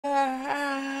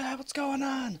What's going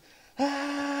on?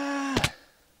 Ah!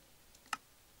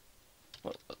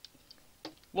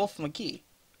 Wolf McGee.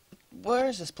 Where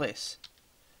is this place?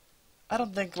 I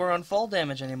don't think we're on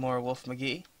FallDamage anymore, Wolf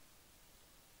McGee.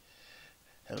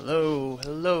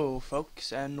 Hello,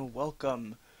 folks, and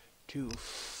welcome to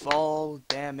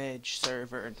FallDamage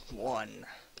Server 1.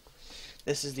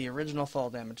 This is the original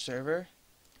FallDamage server.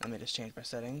 Let me just change my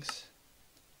settings.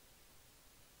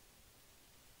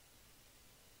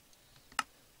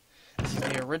 This is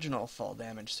the original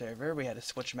FallDamage server. We had to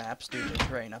switch maps due to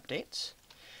terrain updates.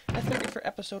 I figured for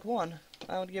episode 1,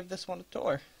 I would give this one a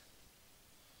tour.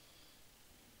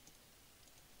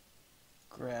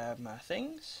 Grab my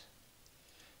things.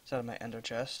 It's out of my ender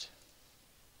chest.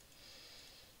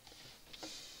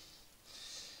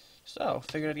 So,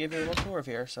 figured I'd give you a little tour of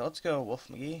here. So let's go, Wolf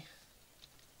McGee.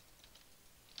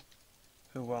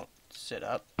 Who won't sit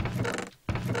up.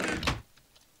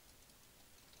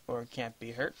 Or can't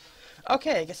be hurt.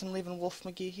 Okay, I guess I'm leaving Wolf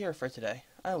McGee here for today.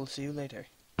 I will see you later.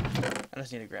 I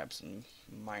just need to grab some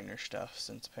minor stuff,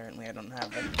 since apparently I don't have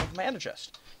that in my ender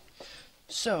chest.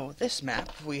 So, this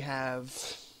map, we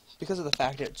have, because of the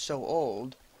fact that it's so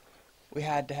old, we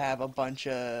had to have a bunch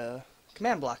of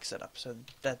command blocks set up, so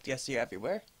that gets you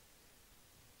everywhere.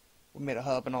 We made a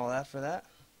hub and all that for that.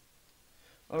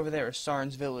 Over there is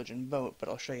Sarn's Village and Boat, but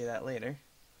I'll show you that later.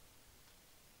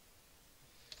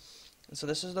 And so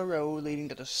this is the road leading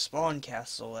to the spawn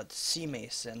castle that Sea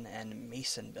Mason and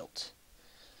Mason built.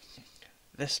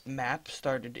 This map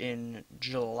started in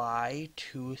July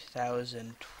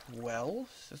 2012,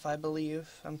 if I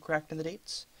believe I'm correct in the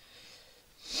dates.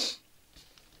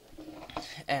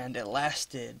 And it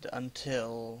lasted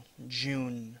until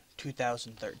June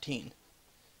 2013,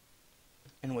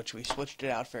 in which we switched it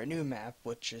out for a new map,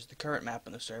 which is the current map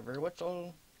on the server, which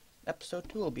episode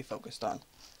 2 will be focused on.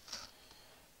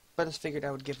 But I just figured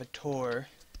I would give a tour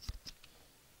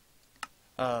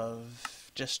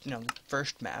of just, the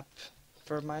first map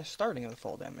for my starting of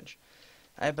FallDamage.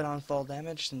 I've been on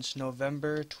FallDamage since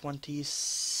November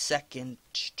 22nd,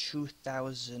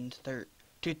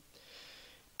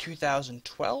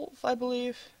 2012, I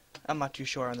believe. I'm not too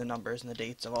sure on the numbers and the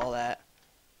dates of all that.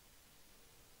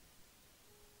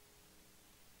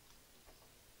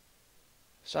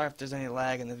 Sorry if there's any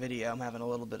lag in the video. I'm having a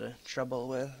little bit of trouble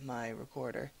with my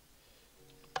recorder.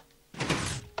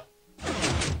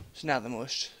 So now the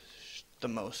most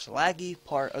laggy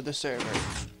part of the server.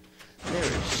 There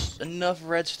is enough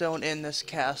redstone in this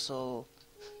castle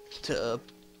to,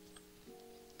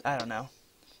 I don't know,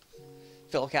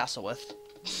 fill a castle with.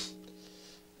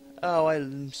 Oh,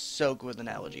 I'm so good with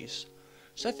analogies.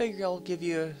 So I figure I'll give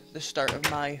you the start of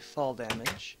my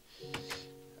FallDamage.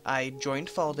 I joined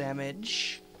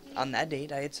FallDamage on that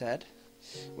date I had said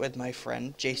with my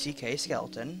friend JCK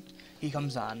Skeleton. He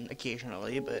comes on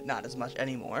occasionally, but not as much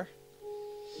anymore.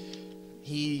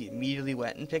 He immediately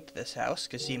went and picked this house,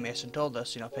 because Sea Mason told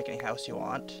us, pick any house you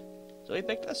want. So he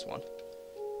picked this one.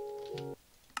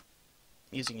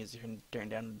 Music is turned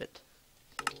down a bit.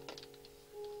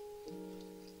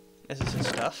 This is his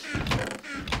stuff.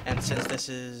 And since this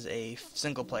is a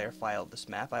single player file of this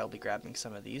map, I will be grabbing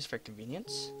some of these for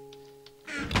convenience.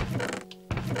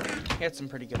 He had some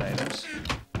pretty good items.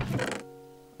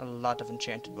 A lot of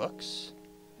enchanted books.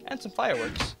 And some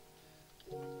fireworks.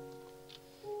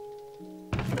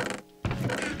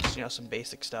 Just, some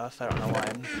basic stuff. I don't know why.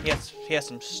 He has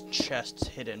some chests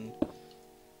hidden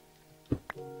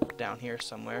down here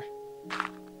somewhere.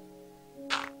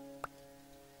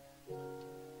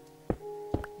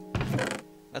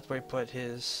 That's where he put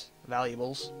his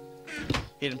valuables.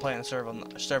 He didn't play on the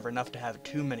server enough to have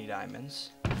too many diamonds.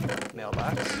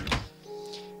 Mailbox.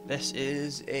 This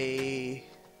is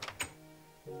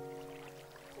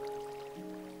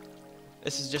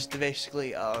just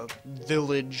basically a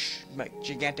village,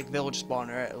 gigantic village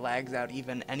spawner. It lags out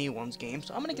even anyone's game,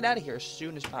 so I'm gonna get out of here as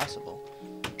soon as possible.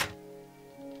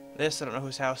 This, I don't know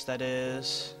whose house that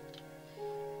is.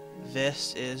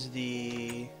 This is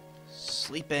the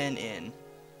Sleepin' Inn.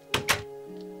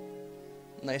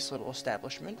 Nice little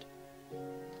establishment.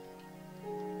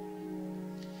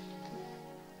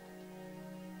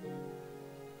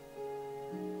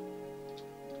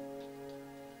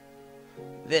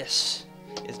 This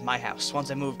is my house. Once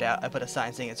I moved out, I put a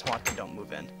sign saying it's haunted, don't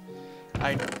move in.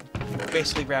 I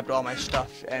basically grabbed all my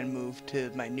stuff and moved to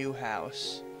my new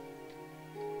house.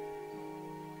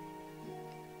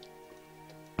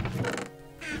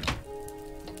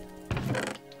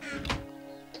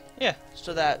 Yeah,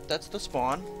 so that's the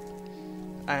spawn.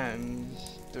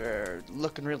 They're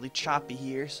looking really choppy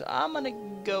here, so I'm gonna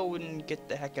go and get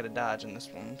the heck out of Dodge in this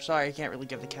one. Sorry I can't really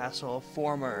give the castle a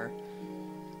former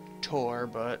tour,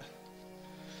 but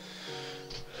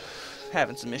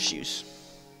having some issues.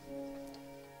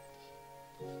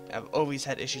 I've always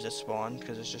had issues at spawn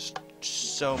because there's just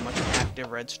so much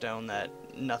active redstone that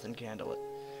nothing can handle it.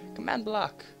 Command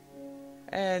block.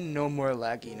 And no more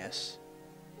lagginess.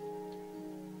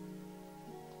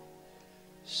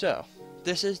 So,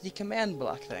 this is the command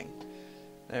block thing.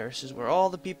 This is where all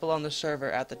the people on the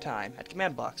server at the time had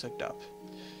command blocks hooked up.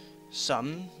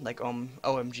 Some, like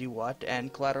OMG What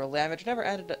and Collateral Damage,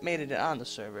 never made it on the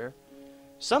server.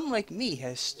 Some like me,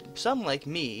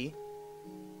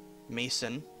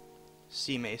 Mason,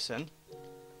 C Mason.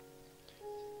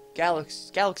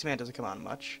 Galaxy Man doesn't come on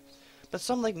much. But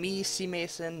some like me, C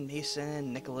Mason,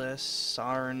 Nicholas,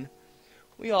 Sarn,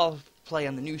 we all play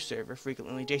on the new server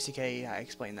frequently. JCK, I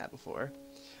explained that before.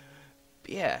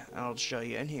 But yeah, I'll show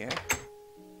you in here.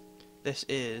 This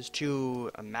is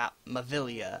to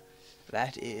Mavilia.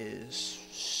 That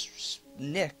is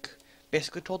Nick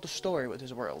basically told the story with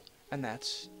his world, and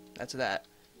that's that.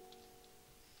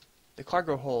 The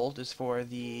cargo hold is for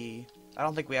the... I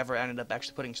don't think we ever ended up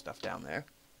actually putting stuff down there.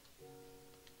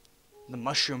 The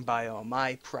mushroom biome,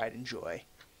 my pride and joy.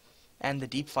 And the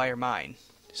deep fire mine.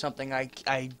 Something I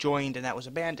joined and that was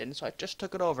abandoned, so I just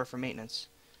took it over for maintenance.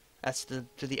 That's to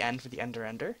the end for the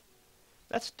Ender.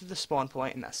 That's to the spawn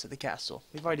point, and that's to the castle.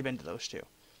 We've already been to those two.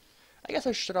 I guess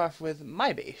I should start off with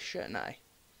my base, shouldn't I?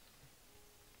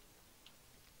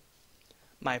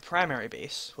 My primary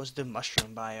base was the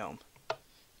mushroom biome.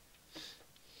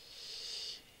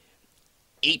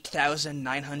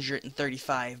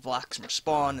 8,935 blocks from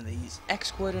spawn in the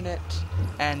X coordinate,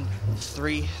 and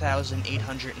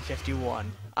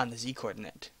 3,851 on the Z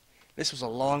coordinate. This was a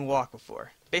long walk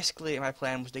before. Basically, my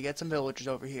plan was to get some villagers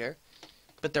over here,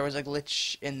 but there was a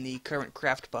glitch in the current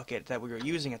craft bucket that we were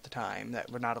using at the time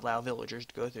that would not allow villagers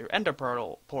to go through ender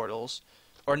portals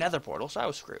or nether portals, so I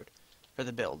was screwed for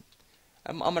the build.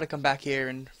 I'm going to come back here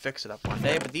and fix it up one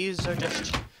day, but these are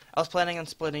just... I was planning on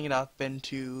splitting it up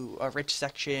into a rich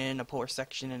section, a poor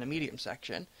section, and a medium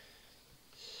section.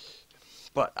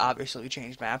 But obviously we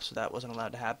changed maps, so that wasn't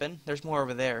allowed to happen. There's more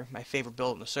over there. My favorite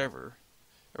build in the server,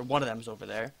 or one of them is over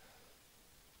there.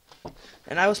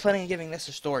 And I was planning on giving this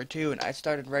a story too, and I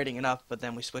started writing it up, but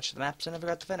then we switched the maps and never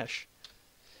got to finish.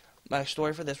 My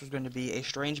story for this was going to be a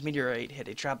strange meteorite hit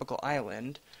a tropical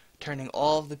island, turning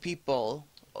all of the people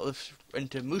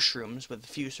into mushrooms with a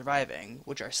few surviving,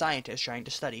 which are scientists trying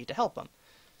to study to help them.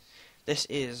 This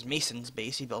is Mason's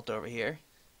base he built over here.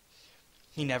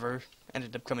 He never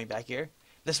ended up coming back here.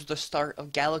 This was the start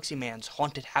of Galaxy Man's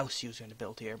haunted house he was going to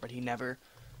build here, but he never,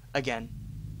 again,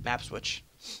 map switch.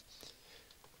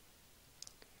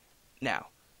 Now,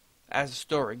 as the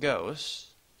story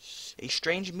goes, a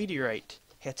strange meteorite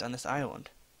hits on this island.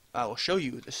 I will show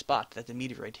you the spot that the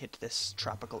meteorite hit this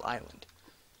tropical island.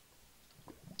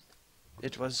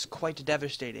 It was quite a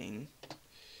devastating,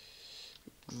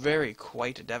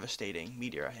 quite a devastating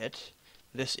meteor hit.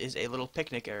 This is a little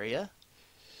picnic area.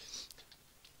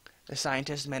 The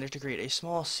scientists managed to create a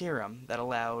small serum that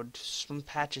allowed some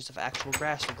patches of actual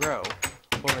grass to grow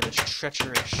over this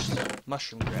treacherous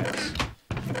mushroom grass.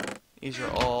 These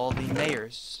are all the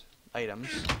mayor's items,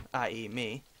 i.e.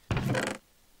 me.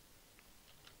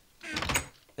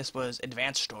 This was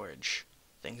advanced storage.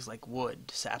 Things like wood,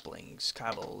 saplings,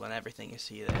 cobble, and everything you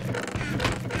see there.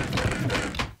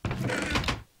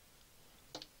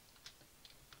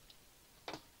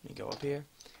 Let me go up here.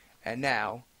 And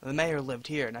now, the mayor lived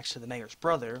here next to the mayor's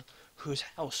brother, whose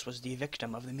house was the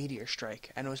victim of the meteor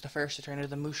strike, and was the first to turn into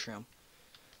the mushroom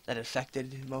that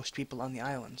affected most people on the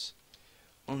islands.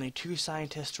 Only 2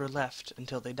 scientists were left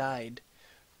until they died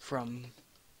from,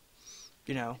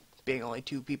 you know, being only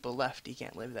 2 people left. You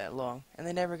can't live that long. And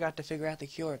they never got to figure out the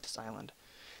cure at this island.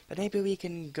 But maybe we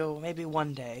can go, maybe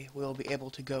one day we'll be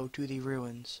able to go to the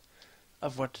ruins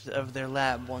of what their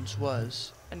lab once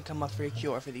was and come up for a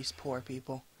cure for these poor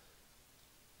people.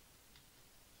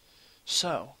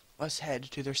 So, let's head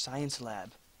to their science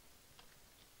lab.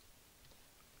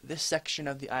 This section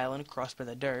of the island crossed by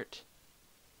the dirt,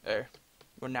 or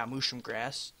now mushroom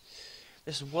grass.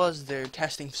 This was their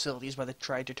testing facilities where they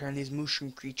tried to turn these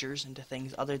mushroom creatures into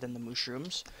things other than the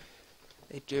mushrooms.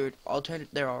 They did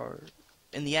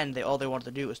in the end, all they wanted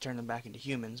to do was turn them back into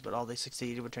humans, but all they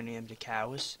succeeded with turning them into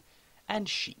cows and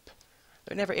sheep.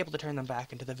 They were never able to turn them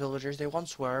back into the villagers they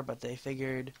once were, but they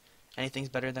figured anything's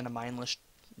better than a mindless,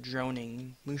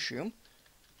 droning mushroom.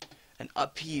 And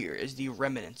up here is the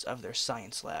remnants of their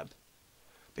science lab.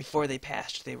 Before they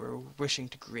passed, they were wishing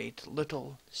to create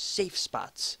little safe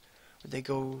spots where they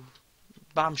go,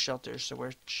 bomb shelters, so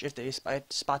where if they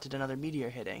spotted another meteor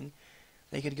hitting,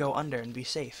 they could go under and be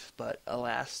safe. But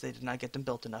alas, they did not get them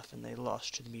built enough, and they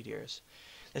lost to the meteors.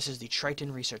 This is the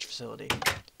Triton Research Facility.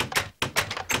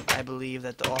 I believe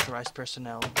that the authorized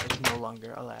personnel is no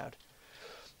longer allowed.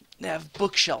 They have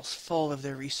bookshelves full of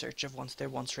their research of once they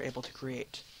were able to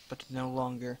create, but no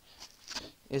longer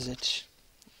is it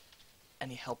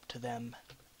any help to them.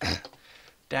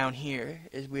 Down here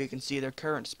is where you can see their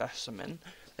current specimen.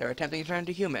 They're attempting to turn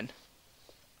into human.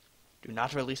 Do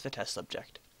not release the test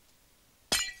subject.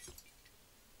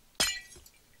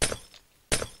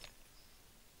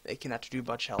 They cannot do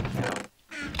much help now.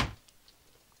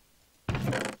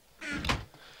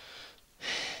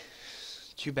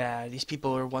 Too bad. These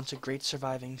people were once a great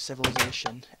surviving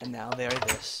civilization, and now they are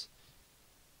this.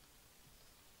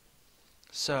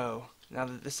 So, now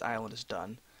that this island is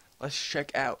done, let's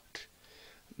check out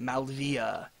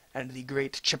Malvia and the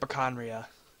great Chippeconria.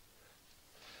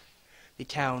 The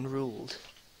town ruled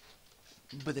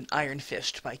with an iron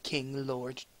fist by King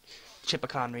Lord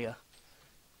Chippeconria.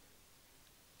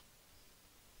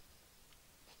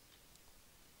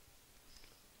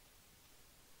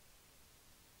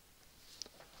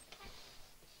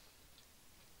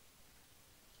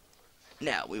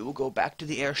 Now we will go back to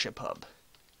the airship hub,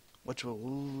 which will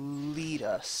lead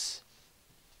us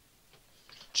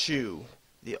to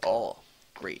the all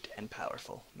great and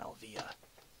powerful Malvia.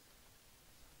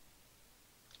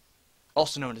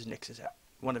 Also known as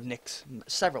one of Nick's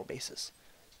several bases.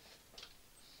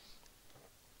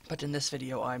 But in this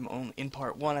video, in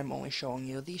part 1, I'm only showing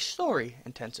you the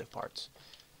story-intensive parts.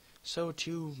 So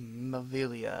to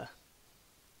Malvia.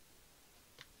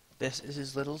 This is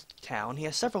his little town. He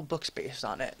has several books based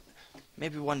on it.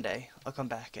 Maybe one day I'll come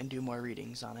back and do more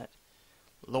readings on it.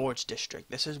 Lord's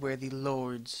District. This is where the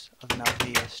Lords of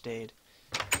Malvia stayed.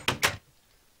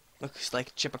 Looks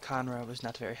like Chippeconria was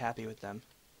not very happy with them.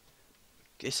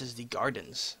 This is the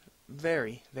gardens.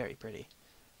 Very, very pretty.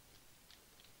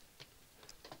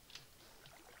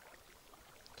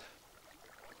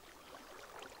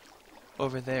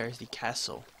 Over there is the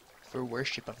castle for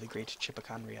worship of the great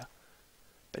Chippeconria.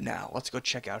 But now, let's go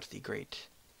check out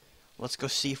let's go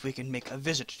see if we can make a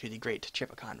visit to the great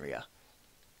Chippeconria.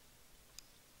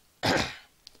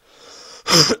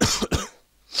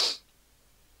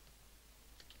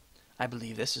 I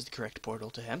believe this is the correct portal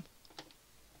to him.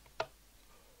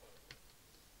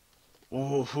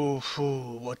 Ooh,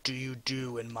 what do you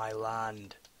do in my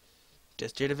land?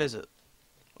 Just here to visit.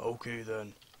 Okay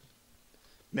then.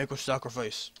 Make a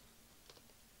sacrifice.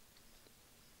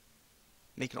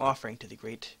 Make an offering to the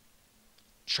great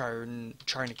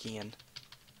Charnakian.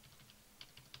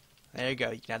 There you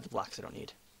go, you can have the blocks I don't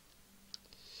need.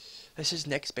 This is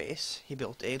Nick's base. He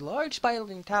built a large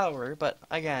spiraling tower, but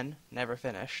again, never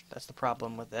finished. That's the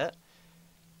problem with it.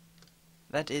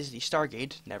 That is the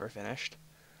Stargate, never finished.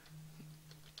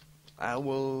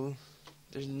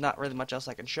 There's not really much else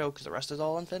I can show because the rest is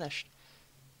all unfinished.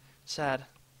 Sad.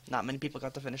 Not many people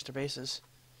got to finish their bases.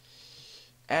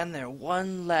 And their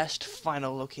one last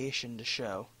final location to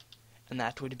show, and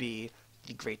that would be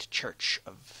the great church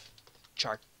of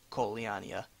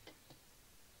Charcoliania.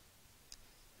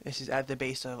 This is at the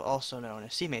base of also known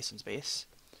as Sea Mason's base.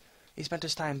 He spent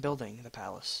his time building the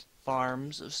palace,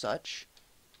 farms of such.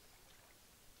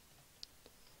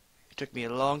 It took me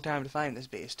a long time to find this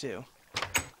base too.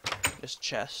 Just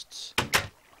chests.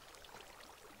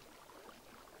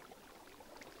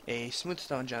 A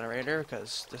smoothstone generator,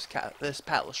 because this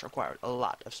palace required a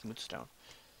lot of smoothstone.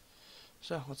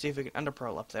 So, let's see if we can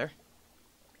underpearl up there.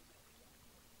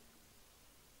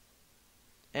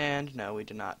 And no, we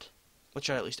did not. Let's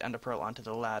try at least underpearl onto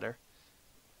the ladder.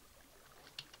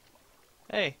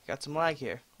 Hey, got some lag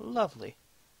here. Lovely.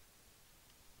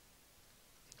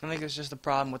 I think it's just the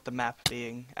problem with the map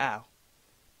being... Ow. I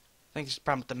think it's the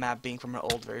problem with the map being from an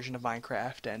old version of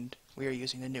Minecraft, and we are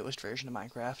using the newest version of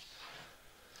Minecraft.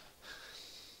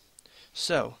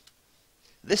 So,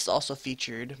 this also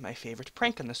featured my favorite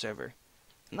prank on the server.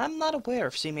 And I'm not aware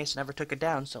if Sea Mason ever took it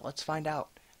down, so let's find out.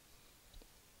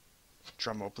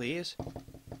 Drumroll, please.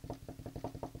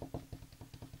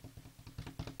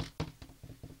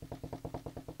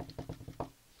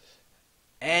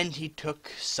 And he took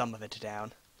some of it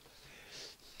down.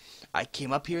 I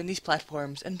came up here in these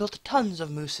platforms and built tons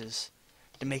of mooses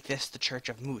to make this the Church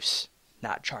of Moose,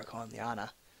 not Charcoliana.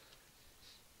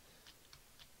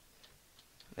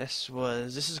 This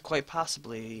is quite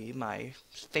possibly my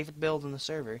favorite build in the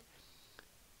server.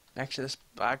 Actually,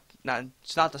 it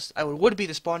would be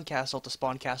the spawn castle if the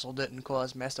spawn castle didn't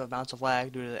cause massive amounts of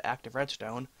lag due to the active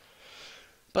redstone.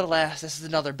 But alas, this is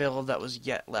another build that was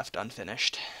yet left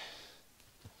unfinished.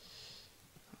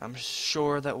 I'm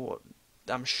sure that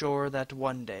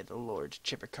one day the Lord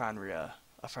Chippeconria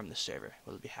from the server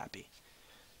will be happy.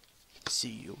 see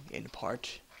you in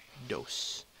part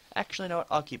dos. Actually, no,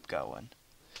 I'll keep going.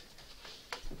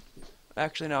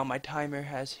 Actually, no, my timer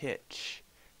has hit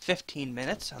 15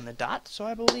 minutes on the dot, so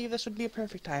I believe this would be a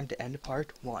perfect time to end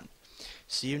part 1.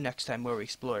 See you next time where we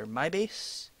explore my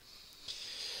base.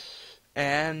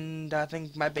 And I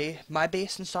think my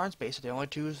base and Sarn's base are the only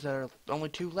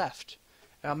two left.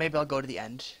 Maybe I'll go to the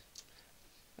end.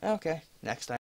 Okay, next time.